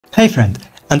Hey friend,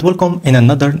 and welcome in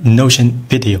another Notion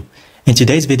video. In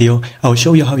today's video, I will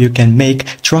show you how you can make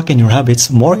tracking your habits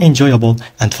more enjoyable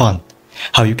and fun,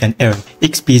 how you can earn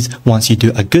XPs once you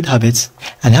do a good habits,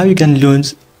 and how you can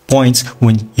lose points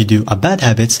when you do a bad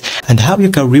habits, and how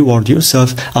you can reward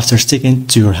yourself after sticking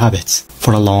to your habits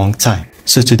for a long time.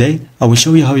 So today, I will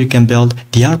show you how you can build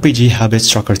the RPG Habits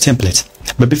Tracker template.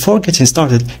 But before getting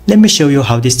started, let me show you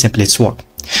how these templates work.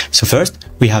 So first,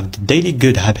 we have the daily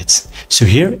good habits. So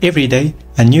here, every day,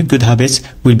 a new good habits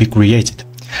will be created.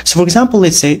 So for example,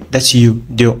 let's say that you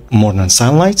do morning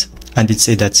sunlight, and let's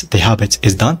say that the habit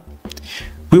is done.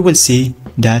 We will see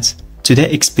that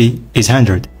today XP is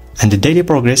 100, and the daily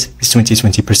progress is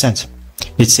 20%.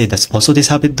 Let's say that's also this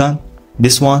habit done,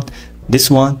 this one, this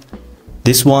one,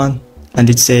 this one, and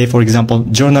let's say, for example,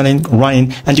 journaling,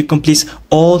 running, and you complete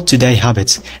all today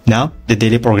habits. Now, the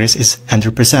daily progress is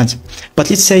 100%. But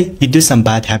let's say you do some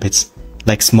bad habits,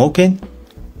 like smoking,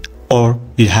 or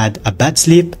you had a bad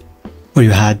sleep, or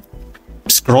you had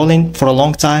scrolling for a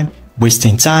long time,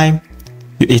 wasting time,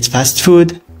 you ate fast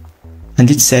food, and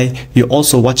let's say you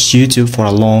also watched YouTube for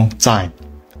a long time.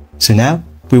 So now,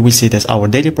 we will see that our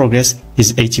daily progress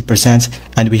is 80%,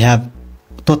 and we have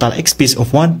total XPs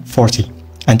of 140.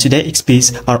 And today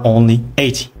XPs are only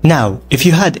 80. Now, if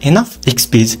you had enough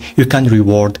XPs, you can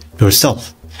reward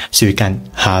yourself. So you can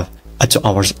have 2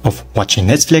 hours of watching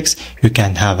Netflix, you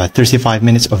can have 35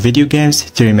 minutes of video games,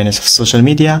 30 minutes of social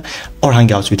media, or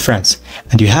hang out with friends.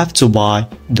 And you have to buy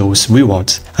those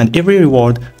rewards. And every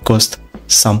reward costs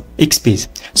some XPs.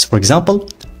 So for example,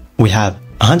 we have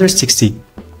 160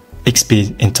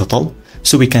 XP in total.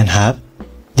 So we can have,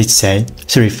 let's say,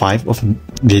 35 of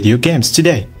video games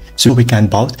today. So we can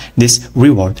buy this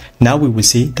reward. Now we will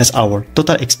see that our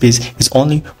total XPs is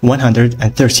only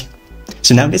 130.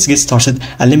 So now let's get started,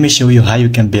 and let me show you how you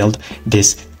can build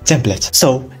this template.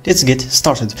 So let's get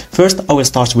started. First, I will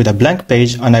start with a blank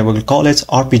page, and I will call it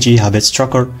RPG Habits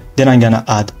Tracker. Then I'm gonna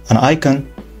add an icon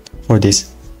for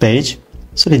this page.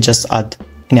 So let's just add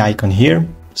any icon here.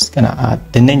 Just gonna add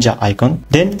the ninja icon.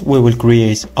 Then we will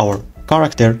create our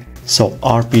character. So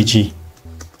RPG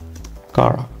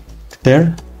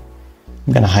character.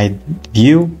 I'm gonna hide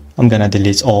view. I'm gonna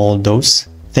delete all those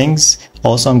things.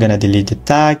 Also, I'm gonna delete the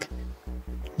tag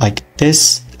like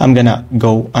this. I'm gonna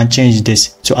go and change this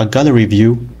to a gallery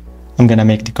view. I'm gonna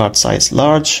make the card size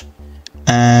large,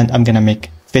 and I'm gonna make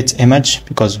fit image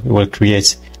because we will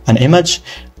create an image.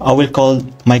 I will call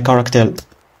my character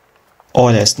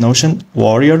OLS Notion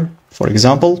Warrior, for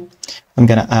example. I'm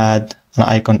gonna add an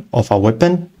icon of a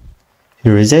weapon.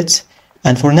 Here is it.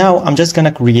 And for now, I'm just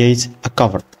gonna create a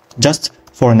cover. Just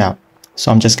for now.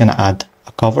 So I'm just gonna add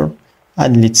a cover,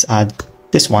 and let's add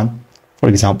this one, for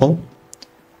example.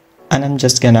 And I'm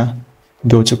just gonna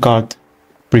go to card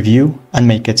preview and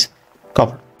make it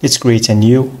cover. Let's create a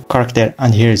new character,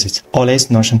 and here is it, OLS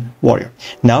Notion Warrior.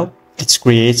 Now let's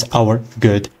create our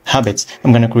good habits.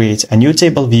 I'm gonna create a new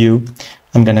table view.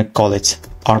 I'm gonna call it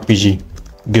RPG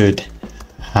Good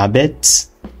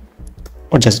Habits,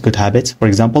 or just Good Habits, for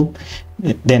example.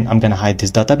 Then I'm gonna hide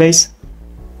this database.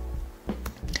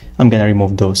 I'm gonna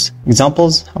remove those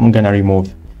examples. I'm gonna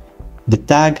remove the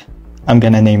tag. I'm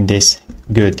gonna name this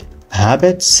Good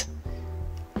Habits,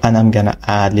 and I'm gonna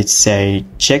add, let's say,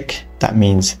 check. That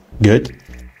means good,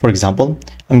 for example.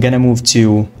 I'm gonna move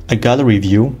to a gallery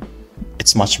view.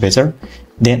 It's much better.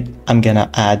 Then I'm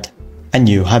gonna add a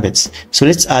new habit. So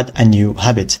let's add a new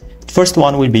habit. First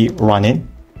one will be running,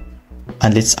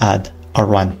 and let's add a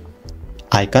run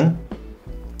icon.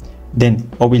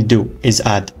 Then what we'll do is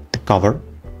add the cover.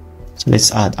 So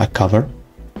let's add a cover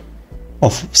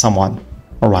of someone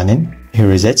running.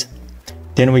 Here is it.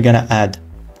 Then we're gonna add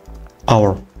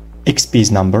our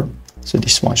XP's number. So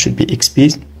this one should be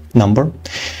XP's number.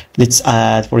 Let's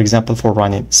add, for example, for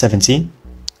running 17.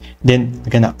 Then we're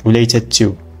gonna relate it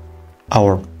to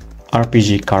our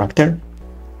RPG character.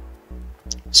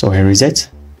 So here is it,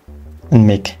 and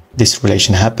make this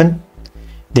relation happen.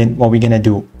 Then what we're gonna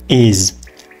do is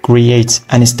create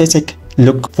an aesthetic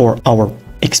look for our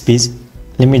XPs.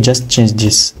 Let me just change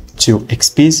this to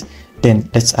XPs. Then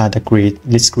let's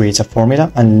create a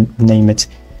formula and name it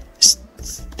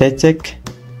static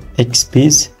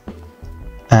XPs,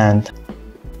 and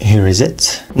here is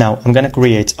it. Now I'm gonna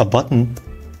create a button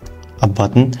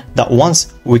that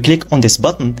once we click on this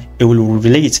button, it will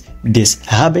relate this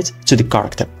habit to the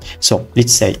character. So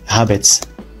let's say habits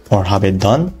or habit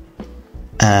done,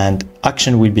 and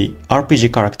action will be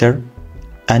RPG character,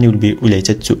 and it will be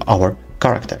related to our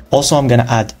character. Also, I'm gonna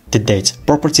add the date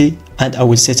property, and I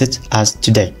will set it as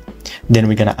today. Then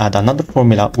we're gonna add another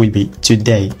formula, will be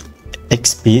today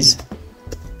XPs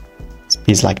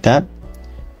like that.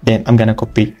 Then I'm gonna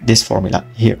copy this formula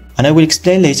here, and I will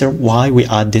explain later why we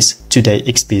add this today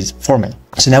XP's formula.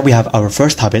 So now we have our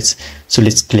first habits. So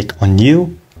let's click on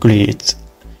new, create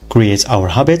our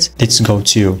habit. Let's go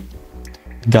to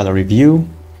gallery view.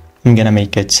 I'm gonna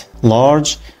make it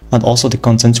large, and also the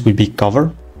content will be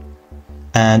cover.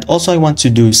 And also I want to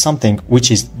do something,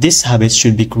 which is this habit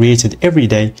should be created every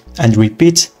day and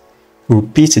repeated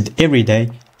every day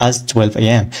as 12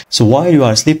 a.m. So while you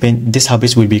are sleeping, this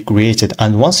habit will be created,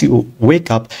 and once you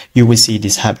wake up, you will see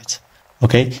this habit.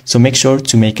 Okay, so make sure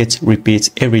to make it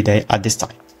repeat every day at this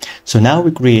time. So now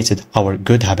we created our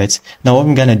good habits. Now what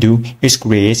I'm gonna do is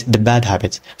create the bad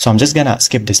habit. So I'm just gonna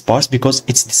skip this part because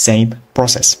it's the same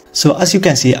process. So as you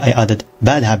can see, I added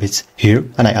bad habits here,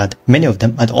 and I add many of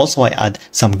them, and also I add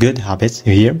some good habits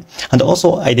here, and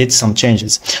also I did some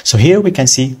changes. So here we can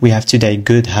see we have today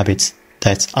good habits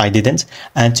that I didn't,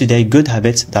 and today good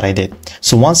habits that I did.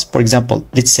 So once, for example,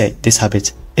 let's say this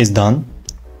habit is done,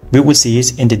 we will see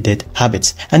it in the did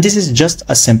habits, and this is just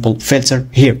a simple filter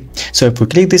here. So if we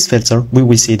click this filter, we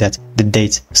will see that the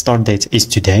date, start date is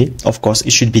today. Of course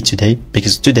it should be today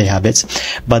because today habits,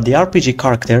 but the RPG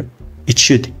character, it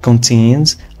should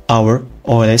contains our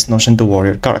OLS Notion the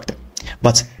Warrior character.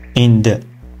 But in the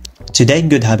today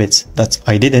good habits that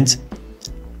I didn't,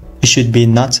 it should be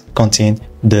not contain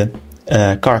the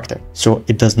character, so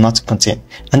it does not contain,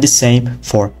 and the same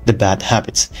for the bad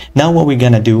habits. Now what we're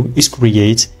gonna do is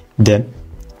create the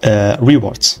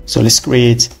rewards. So let's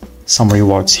create some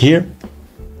rewards here,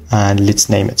 and let's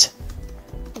name it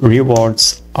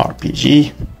rewards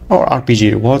RPG, or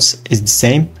RPG rewards is the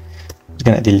same. I'm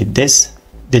gonna delete this,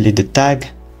 delete the tag.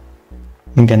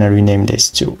 I'm gonna rename this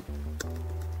to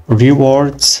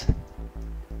rewards,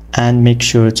 and make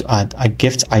sure to add a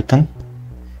gift icon.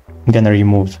 I'm gonna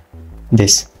remove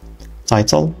this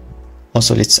title.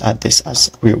 Also let's add this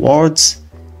as rewards,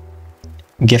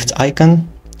 gift icon,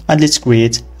 and let's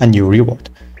create a new reward.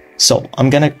 So I'm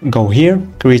gonna go here,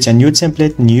 create a new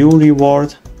template, new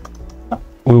reward.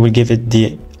 We will give it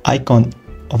the icon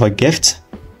of a gift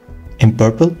in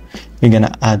purple. We're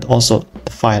gonna add also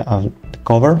the file of the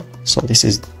cover. So this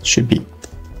is should be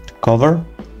the cover.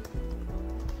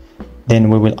 Then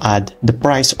we will add the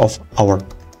price of our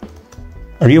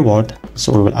reward.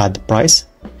 So we will add the price.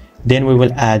 Then we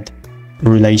will add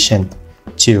relation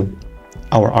to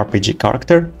our RPG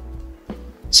character.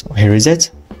 So here is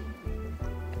it,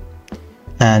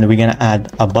 and we're gonna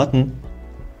add a button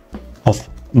of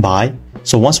buy.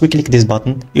 So once we click this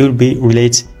button, it will be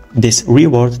relate this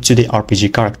reward to the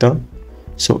RPG character.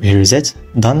 So here is it,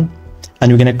 done.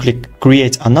 And we're gonna click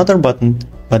create another button,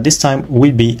 but this time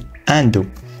will be undo.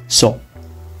 So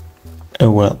I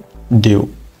will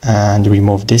do and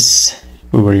remove this.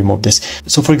 We will remove this.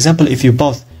 So for example, if you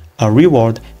bought a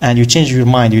reward and you change your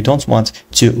mind, you don't want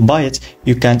to buy it,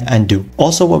 you can undo.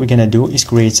 Also what we're gonna do is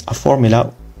create a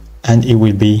formula, and it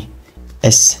will be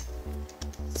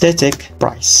aesthetic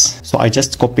price. So I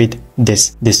just copied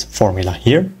this formula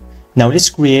here. Now let's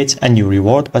create a new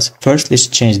reward, but first let's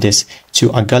change this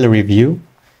to a gallery view,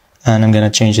 and I'm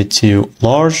gonna change it to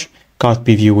large. Card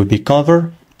preview will be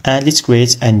cover, and let's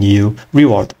create a new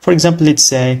reward. For example, let's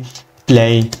say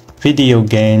play video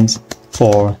games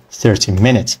for 30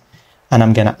 minutes. And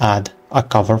I'm gonna add a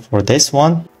cover for this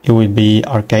one. It will be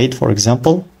arcade, for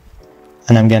example.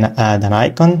 And I'm gonna add an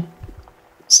icon,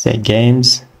 say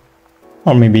games,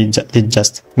 or maybe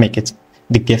just make it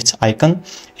the gift icon.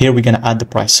 Here we're gonna add the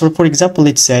price. So for example,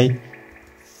 let's say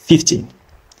 15.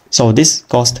 So this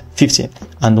cost 15.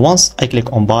 And once I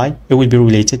click on buy, it will be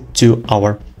related to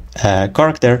our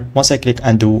character. Once I click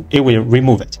undo, it will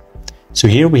remove it. So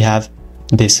here we have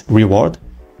this reward,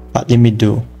 but let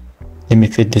me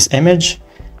fit this image,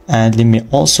 and let me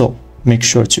also make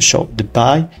sure to show the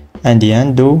buy and the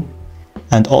undo,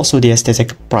 and also the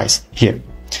aesthetic price here.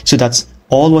 So that's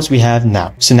all what we have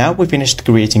now. So now we finished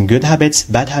creating good habits,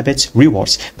 bad habits,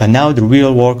 rewards, but now the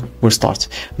real work will start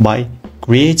by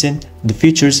creating the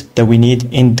features that we need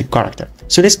in the character.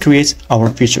 So let's create our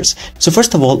features. So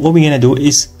first of all, what we're gonna do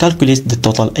is calculate the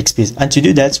total XPs. And to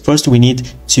do that, first we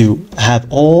need to have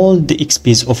all the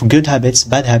XPs of good habits,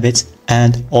 bad habits,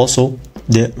 and also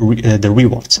the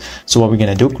rewards. So what we're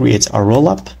gonna do, create a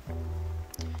roll-up,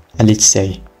 and let's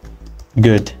say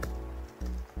good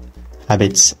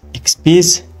habits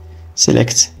XPs,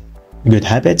 select good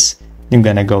habits. I'm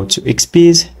gonna go to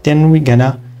XPs, then we're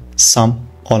gonna sum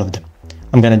all of them.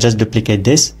 I'm gonna just duplicate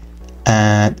this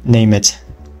and name it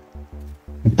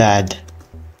bad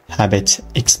habit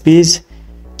XPs,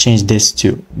 change this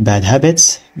to bad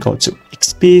habits, go to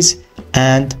XPs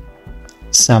and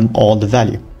sum all the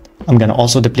value. I'm gonna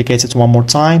also duplicate it one more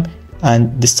time,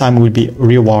 and this time will be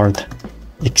reward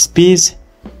XPs.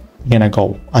 We're gonna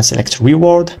go and select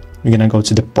reward. We're gonna go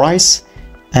to the price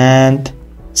and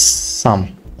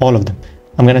sum, all of them.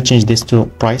 I'm gonna change this to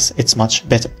price, it's much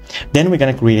better. Then we're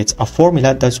gonna create a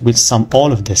formula that will sum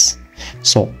all of this.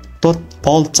 So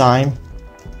all time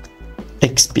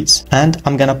XPs, and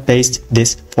I'm gonna paste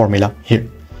this formula here.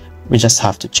 We just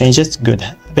have to change it, good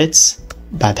habits,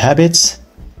 bad habits,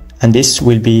 and this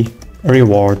will be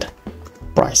reward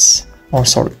price, or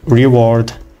sorry,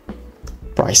 reward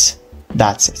price.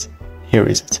 That's it. Here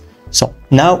is it. So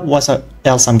now what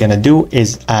else I'm gonna do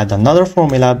is add another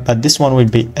formula, but this one will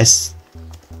be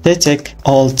aesthetic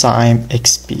all-time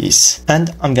XPs, and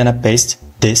I'm gonna paste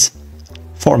this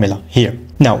formula here.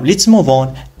 Now let's move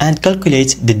on and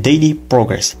calculate the daily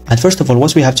progress. And first of all,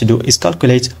 what we have to do is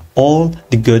calculate all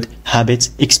the good habits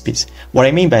XPs. What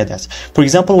I mean by that, for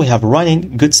example, we have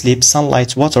running, good sleep,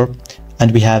 sunlight, water,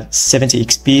 and we have 70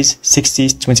 XPs, 60,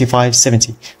 25,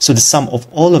 70. So the sum of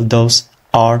all of those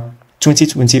are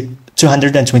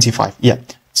 225. Yeah,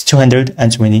 it's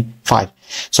 225.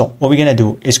 So what we're gonna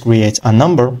do is create a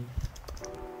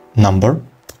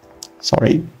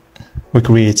we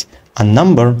create a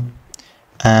number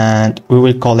and we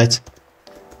will call it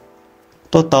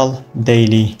total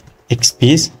daily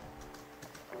XPs,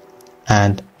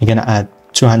 and we're gonna add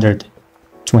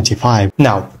 225.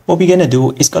 Now what we're gonna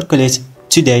do is calculate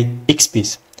today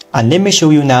XPs, and let me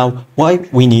show you now why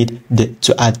we need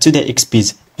to add today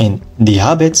XPs in the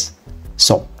habits.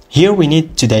 So here we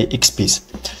need today XPs.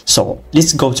 So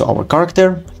let's go to our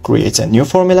character, create a new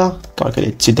formula,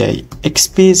 calculate today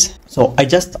XPs. So I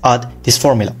just add this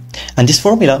formula, and this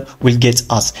formula will get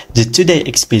us the today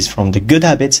XPs from the good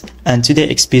habits and today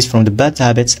XPs from the bad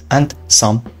habits and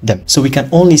sum them. So we can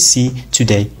only see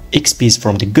today XPs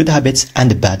from the good habits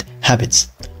and the bad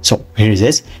habits. So here it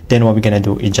is. Then what we're gonna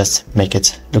do is just make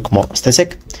it look more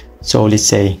aesthetic. So let's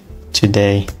say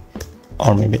today,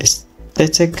 or maybe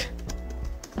aesthetic,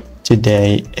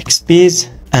 today XPs,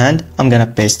 and I'm gonna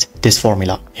paste this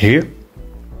formula here.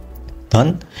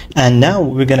 Done. And now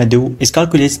what we're gonna do is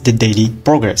calculate the daily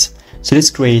progress. So let's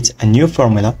create a new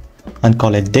formula and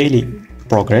call it daily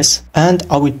progress, and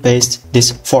I will paste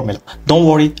this formula. Don't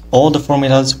worry, all the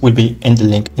formulas will be in the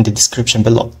link in the description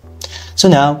below. So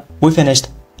now we finished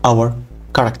our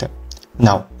character.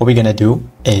 Now what we're gonna do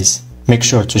is make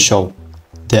sure to show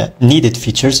the needed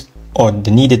features or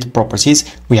the needed properties.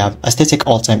 We have aesthetic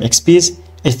all-time XPs,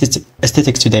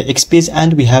 aesthetic today XPs,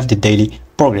 and we have the daily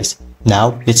progress.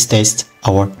 Now let's test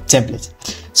our template.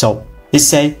 So let's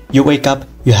say you wake up,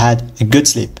 you had a good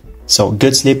sleep. So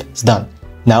good sleep is done.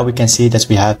 Now we can see that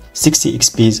we have 60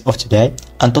 XPs of today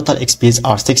and total XPs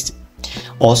are 60.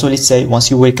 Also, let's say once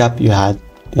you wake up, you had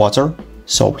water.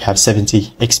 So we have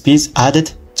 70 XPs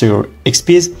added to your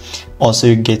XPs. Also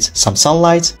you get some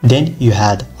sunlight. Then you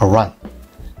had a run.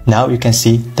 Now you can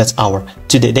see that our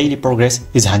today daily progress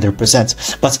is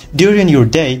 100%. But during your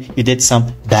day, you did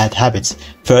some bad habits.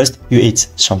 First, you ate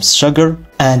some sugar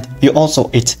and you also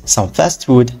ate some fast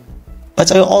food.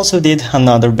 But I also did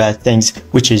another bad things,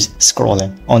 which is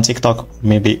scrolling on TikTok,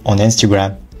 maybe on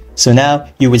Instagram. So now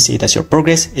you will see that your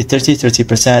progress is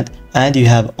 30% and you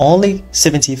have only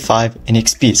 75 in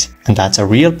XPs, and that's a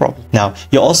real problem. Now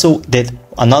you also did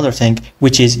another thing,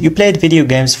 which is you played video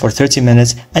games for 30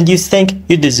 minutes and you think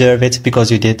you deserve it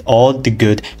because you did all the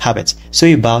good habits. So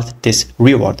you bought this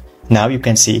reward. Now you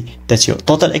can see that your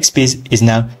total XPs is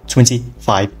now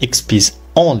 25 XPs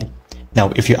only.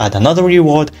 Now if you add another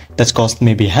reward that costs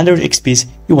maybe 100 XPs,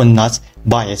 you will not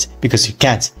buy it because you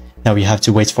can't. Now you have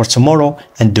to wait for tomorrow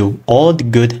and do all the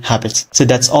good habits. So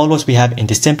that's all what we have in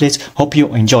this template. Hope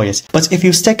you enjoy it. But if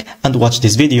you stick and watch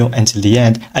this video until the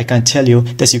end, I can tell you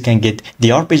that you can get the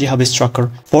RPG Habits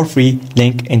Tracker for free,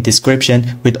 link in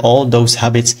description with all those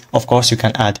habits. Of course, you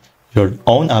can add your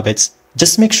own habits.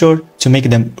 Just make sure to make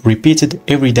them repeated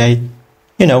every day.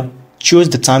 You know, choose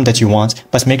the time that you want,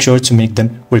 but make sure to make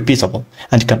them repeatable.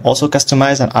 And you can also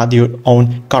customize and add your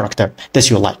own character that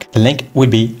you like. The link will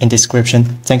be in description.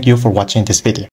 Thank you for watching this video.